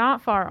 Because we're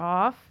not far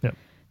off. Yep.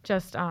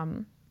 Just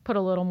put a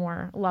little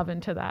more love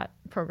into that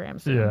program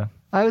soon. Yeah.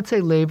 I would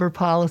say labor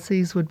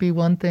policies would be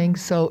one thing.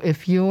 So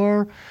if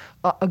you're,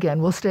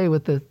 again, we'll stay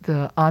with the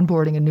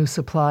onboarding a new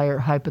supplier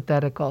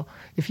hypothetical.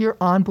 If you're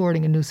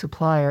onboarding a new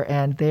supplier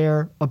and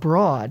they're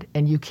abroad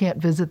and you can't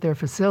visit their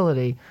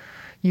facility,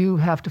 you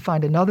have to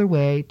find another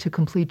way to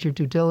complete your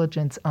due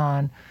diligence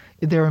on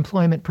their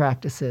employment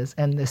practices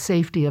and the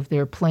safety of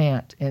their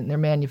plant and their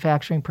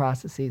manufacturing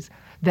processes.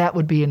 That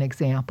would be an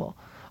example.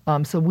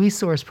 So we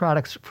source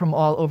products from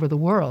all over the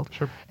world.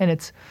 Sure. And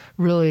it's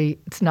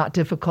not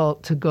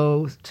difficult to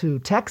go to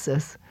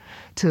Texas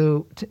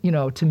to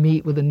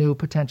meet with a new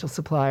potential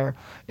supplier.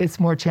 It's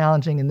more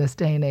challenging in this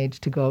day and age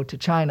to go to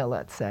China,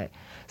 let's say.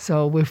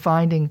 So we're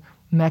finding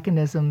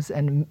mechanisms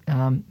and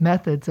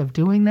methods of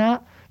doing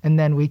that, and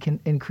then we can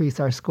increase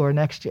our score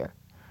next year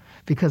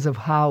because of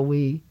how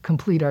we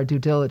complete our due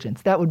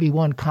diligence. That would be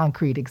one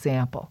concrete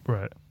example.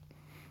 Right.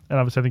 And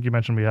obviously, I think you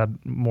mentioned we had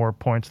more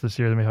points this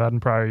year than we've had in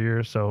prior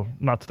years. So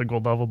not to the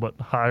gold level, but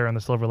higher on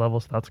the silver level.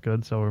 So that's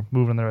good. So we're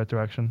moving in the right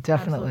direction.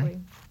 Definitely.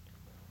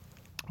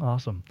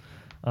 Awesome.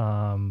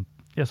 So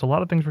a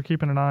lot of things we're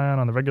keeping an eye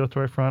on the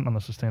regulatory front, on the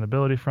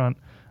sustainability front.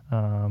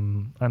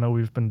 I know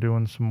we've been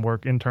doing some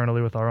work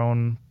internally with our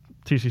own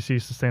TCC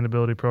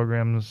sustainability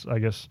programs. I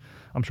guess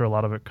I'm sure a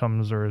lot of it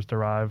comes or is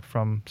derived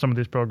from some of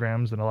these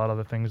programs and a lot of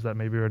the things that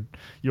maybe are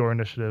your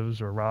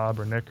initiatives or Rob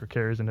or Nick or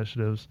Carrie's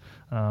initiatives.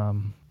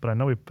 But I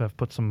know we have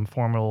put some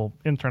formal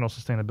internal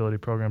sustainability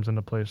programs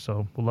into place,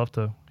 so we'd love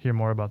to hear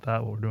more about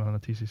that, what we're doing on the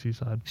TCC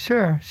side.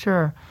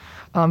 Sure.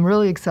 I'm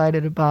really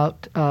excited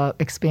about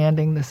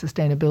expanding the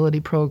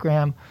sustainability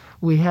program.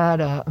 We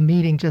had a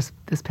meeting just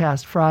this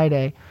past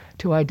Friday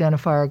to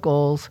identify our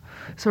goals,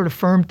 sort of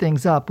firm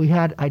things up. We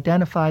had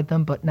identified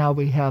them, but now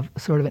we have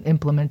sort of an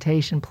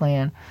implementation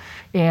plan.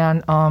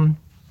 And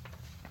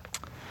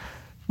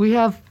we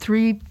have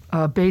three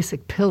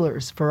basic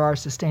pillars for our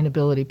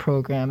sustainability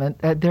program, and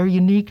they're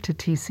unique to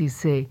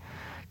TCC.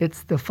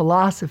 It's the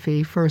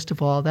philosophy, first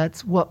of all.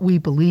 That's what we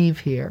believe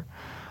here.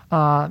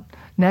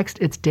 Next,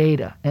 it's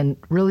data, and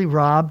really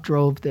Rob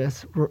drove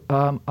this.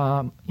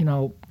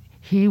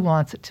 He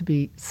wants it to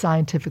be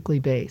scientifically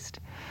based.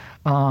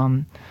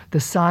 The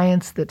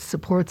science that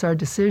supports our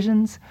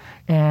decisions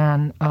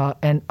and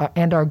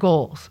our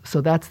goals. So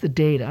that's the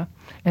data.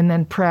 And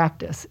then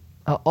practice,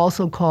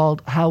 also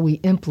called how we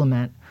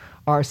implement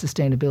our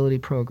sustainability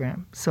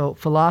program. So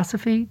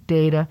philosophy,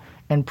 data,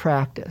 and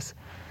practice.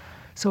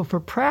 So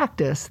for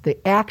practice,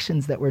 the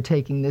actions that we're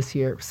taking this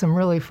year, some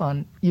really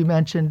fun. You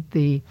mentioned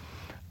the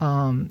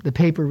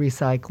paper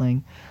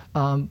recycling.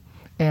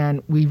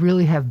 And we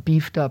really have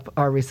beefed up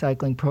our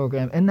recycling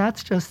program. And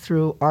that's just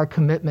through our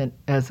commitment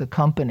as a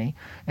company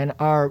and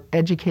our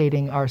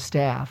educating our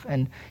staff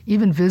and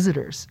even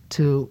visitors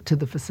to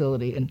the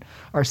facility and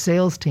our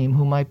sales team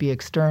who might be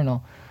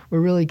external.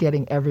 We're really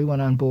getting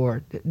everyone on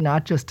board,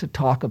 not just to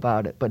talk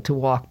about it, but to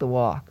walk the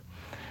walk.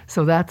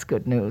 So that's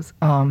good news.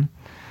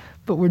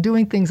 But we're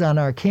doing things on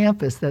our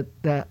campus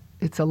that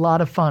it's a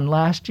lot of fun.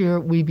 Last year,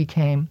 we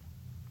became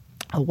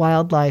a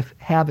wildlife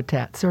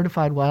habitat,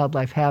 certified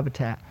wildlife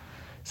habitat.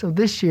 So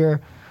this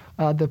year,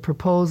 the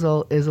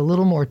proposal is a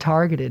little more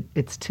targeted.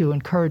 It's to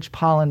encourage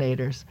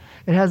pollinators.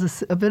 It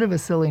has a bit of a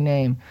silly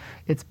name.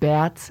 It's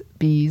bats,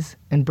 bees,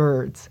 and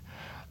birds.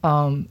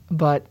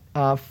 But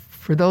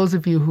for those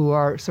of you who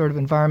are sort of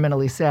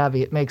environmentally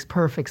savvy, it makes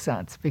perfect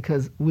sense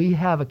because we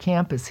have a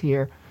campus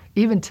here.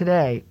 Even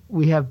today,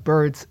 we have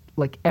birds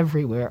like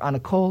everywhere on a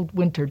cold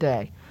winter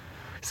day.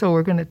 So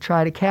we're going to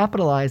try to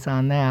capitalize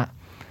on that.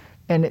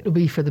 And it will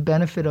be for the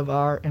benefit of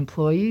our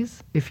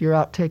employees. If you're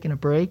out taking a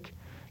break,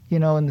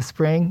 in the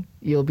spring,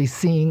 you'll be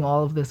seeing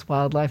all of this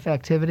wildlife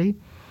activity,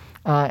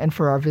 and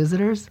for our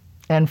visitors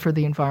and for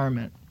the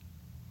environment.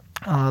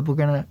 We're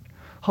going to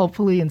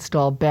hopefully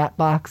install bat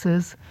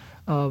boxes,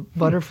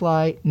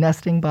 butterfly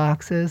nesting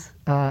boxes,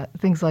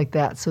 things like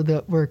that, so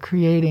that we're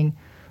creating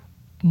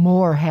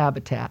more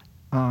habitat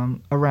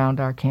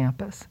around our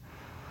campus.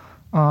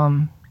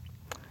 The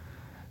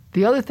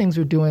other things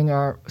we're doing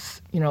are,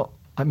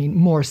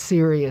 more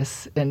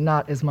serious and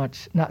not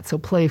so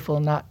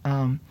playful,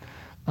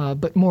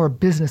 but more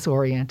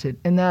business-oriented.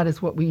 And that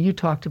is what you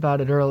talked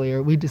about it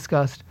earlier. We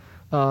discussed,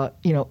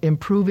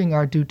 improving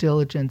our due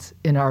diligence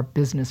in our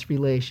business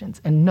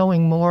relations and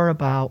knowing more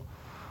about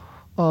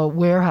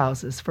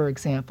warehouses, for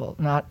example.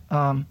 Not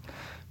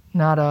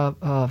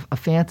a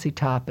fancy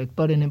topic,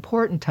 but an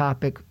important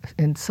topic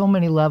in so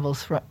many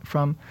levels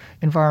from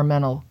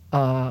environmental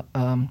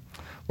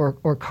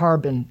or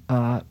carbon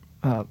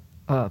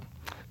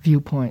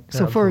viewpoint. Yeah,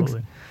 so,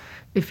 absolutely.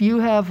 If you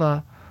have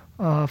a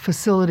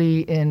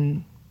facility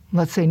in,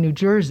 let's say, New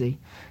Jersey,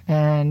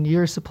 and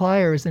your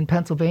supplier is in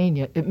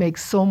Pennsylvania, it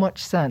makes so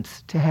much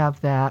sense to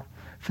have that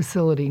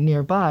facility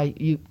nearby.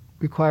 You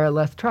require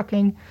less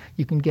trucking,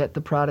 you can get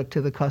the product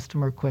to the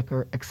customer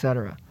quicker, et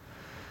cetera.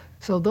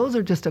 So those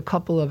are just a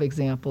couple of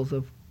examples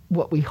of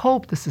what we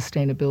hope the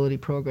sustainability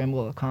program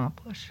will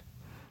accomplish.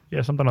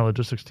 Yeah, something our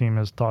logistics team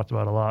has talked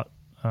about a lot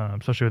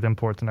especially with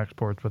imports and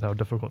exports, with how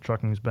difficult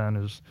trucking's been,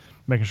 is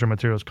making sure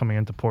materials coming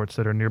into ports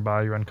that are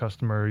nearby your end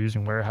customer,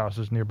 using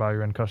warehouses nearby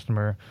your end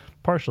customer,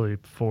 partially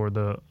for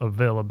the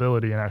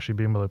availability and actually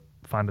being able to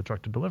find a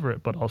truck to deliver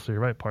it, but also,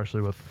 you're right,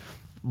 partially with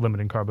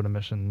limiting carbon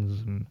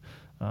emissions and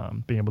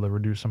being able to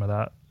reduce some of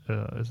that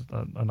is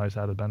a nice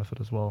added benefit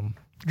as well.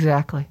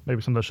 Exactly.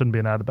 Maybe something that shouldn't be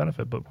an added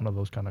benefit, but one of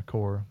those kind of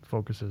core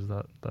focuses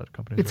that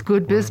companies. It's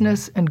good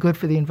business and good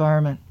for the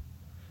environment.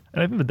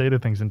 And I think the data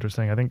thing's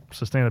interesting. I think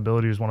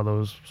sustainability is one of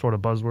those sort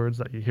of buzzwords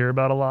that you hear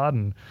about a lot,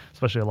 and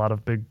especially a lot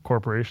of big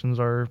corporations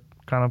are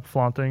kind of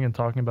flaunting and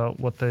talking about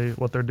what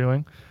they're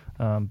doing.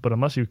 But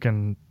unless you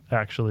can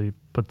actually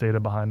put data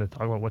behind it,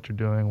 talk about what you're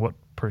doing, what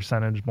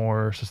percentage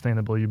more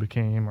sustainable you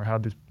became, or how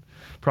these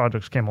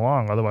projects came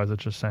along. Otherwise,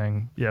 it's just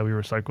saying, yeah, we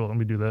recycle and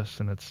we do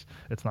this, and it's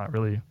not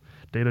really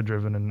data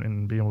driven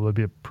and being able to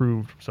be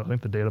approved. So I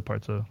think the data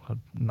part's a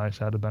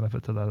nice added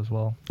benefit to that as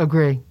well.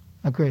 Agree.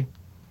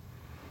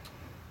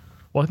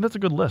 Well, I think that's a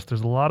good list.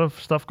 There's a lot of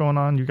stuff going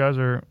on. You guys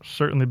are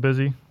certainly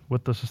busy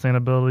with the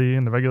sustainability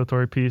and the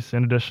regulatory piece,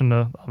 in addition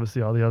to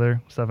obviously all the other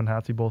 7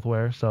 hats you both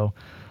wear. So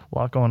a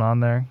lot going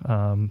on there.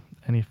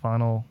 Any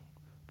final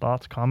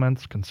thoughts,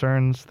 comments,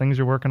 concerns, things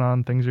you're working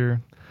on, things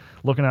you're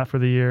looking at for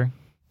the year?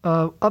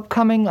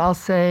 Upcoming, I'll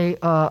say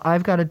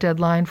I've got a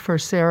deadline for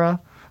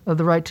SARA of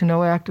the Right to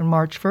Know Act on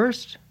March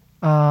 1st.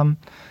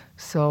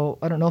 So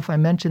I don't know if I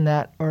mentioned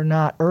that or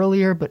not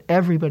earlier, but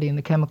everybody in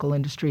the chemical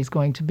industry is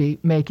going to be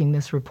making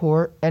this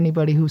report.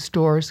 Anybody who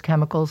stores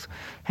chemicals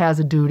has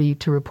a duty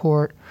to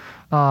report,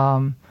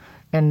 and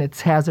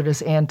it's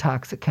hazardous and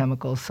toxic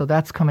chemicals. So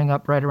that's coming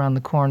up right around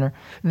the corner.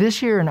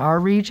 This year in our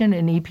region,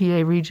 in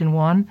EPA Region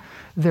 1,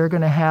 they're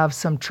going to have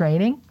some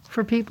training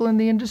for people in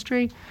the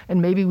industry,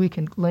 and maybe we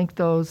can link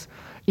those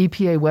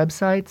EPA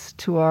websites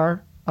to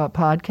our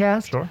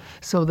podcast, sure,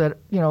 so that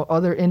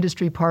other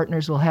industry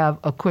partners will have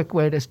a quick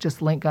way to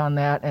just link on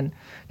that and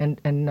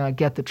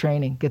get the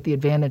training, get the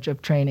advantage of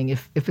training.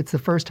 If it's the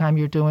first time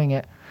you're doing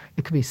it,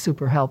 it could be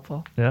super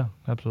helpful. Yeah,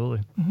 absolutely.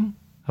 Mm-hmm.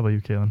 How about you,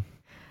 Kaylin?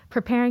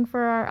 Preparing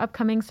for our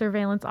upcoming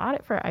surveillance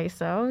audit for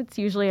ISO. It's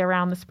usually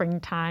around the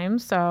springtime,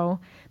 so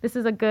this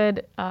is a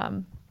good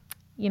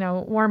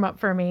warm up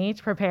for me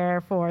to prepare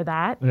for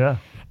that. Yeah.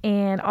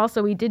 And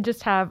also, we did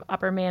just have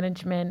upper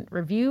management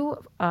review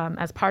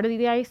as part of the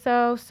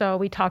ISO. So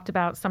we talked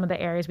about some of the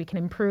areas we can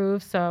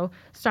improve. So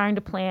starting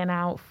to plan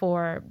out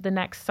for the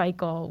next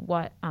cycle,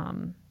 what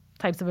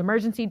types of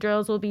emergency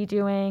drills we'll be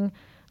doing,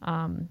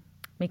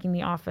 making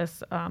the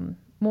office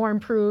more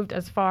improved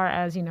as far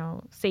as,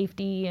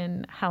 safety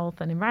and health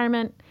and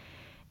environment.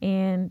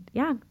 And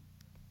yeah,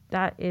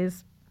 that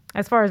is.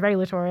 As far as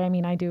regulatory,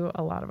 I do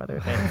a lot of other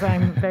things.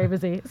 I'm very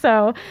busy.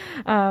 So,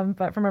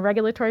 but from a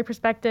regulatory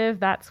perspective,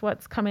 that's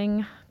what's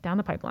coming down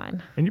the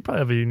pipeline. And you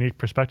probably have a unique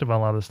perspective on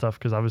a lot of this stuff,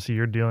 because obviously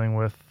you're dealing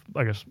with,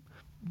 I guess,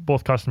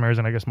 both customers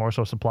and I guess more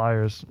so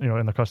suppliers,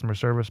 in the customer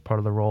service part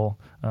of the role.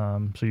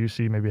 So you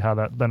see maybe how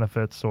that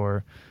benefits,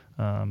 or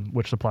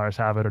which suppliers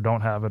have it or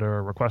don't have it, or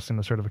are requesting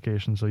the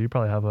certification. So you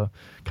probably have a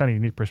kind of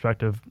unique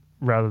perspective,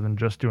 rather than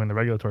just doing the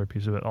regulatory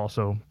piece of it,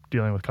 also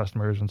dealing with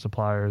customers and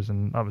suppliers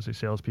and obviously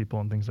salespeople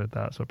and things like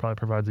that. So it probably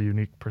provides a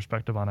unique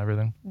perspective on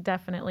everything.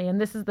 Definitely. And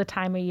this is the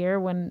time of year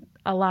when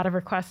a lot of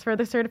requests for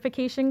the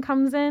certification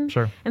comes in.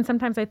 Sure. And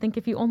sometimes I think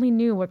if you only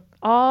knew what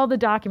all the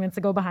documents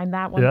that go behind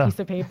that one piece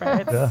of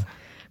paper, it's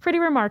pretty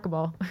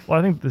remarkable. Well,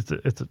 I think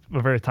it's a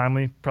very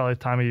timely, probably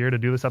time of year to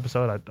do this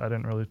episode. I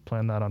didn't really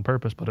plan that on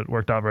purpose, but it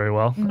worked out very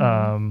well.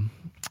 Mm-hmm.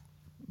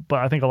 But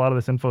I think a lot of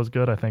this info is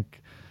good. I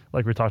think,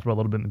 like we talked about a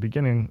little bit in the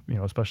beginning,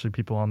 especially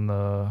people on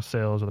the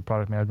sales or the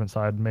product management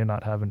side may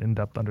not have an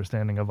in-depth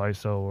understanding of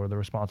ISO or the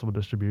responsible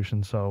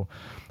distribution. So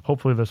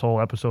hopefully this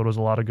whole episode was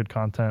a lot of good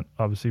content.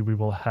 Obviously, we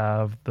will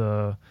have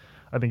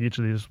I think each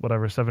of these,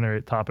 7 or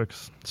 8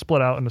 topics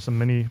split out into some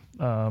mini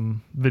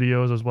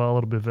videos as well.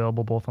 It'll be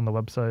available both on the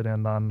website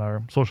and on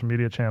our social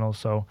media channels.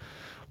 So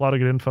a lot of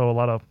good info, a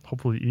lot of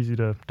hopefully easy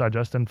to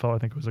digest info. I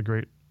think it was a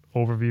great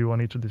overview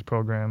on each of these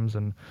programs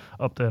and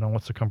update on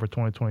what's to come for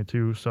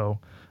 2022. So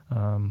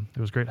it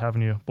was great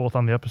having you both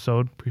on the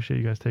episode. Appreciate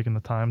you guys taking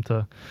the time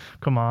to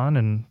come on,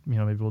 and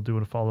maybe we'll do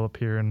a follow-up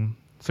here in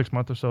 6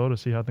 months or so to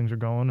see how things are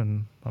going.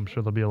 And I'm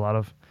sure there'll be a lot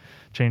of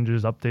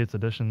changes, updates,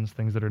 additions,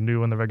 things that are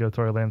new in the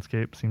regulatory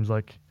landscape. Seems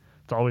like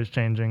it's always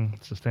changing.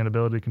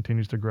 Sustainability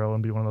continues to grow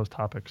and be one of those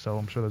topics. So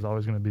I'm sure there's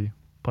always going to be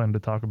plenty to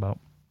talk about.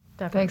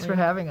 Definitely. Thanks for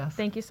having us.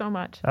 Thank you so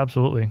much.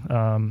 Absolutely.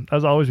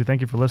 As always, we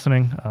thank you for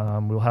listening.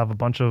 We'll have a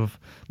bunch of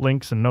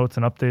links and notes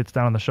and updates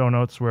down in the show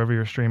notes wherever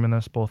you're streaming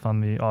this, both on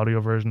the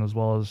audio version as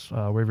well as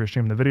wherever you're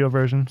streaming the video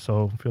version.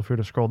 So feel free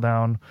to scroll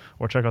down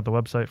or check out the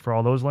website for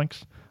all those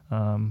links.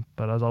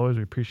 But as always,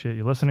 we appreciate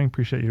you listening,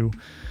 appreciate you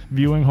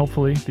viewing,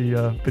 hopefully,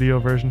 the video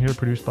version here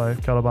produced by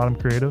Kettle Bottom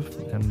Creative,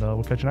 and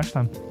we'll catch you next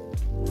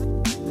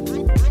time.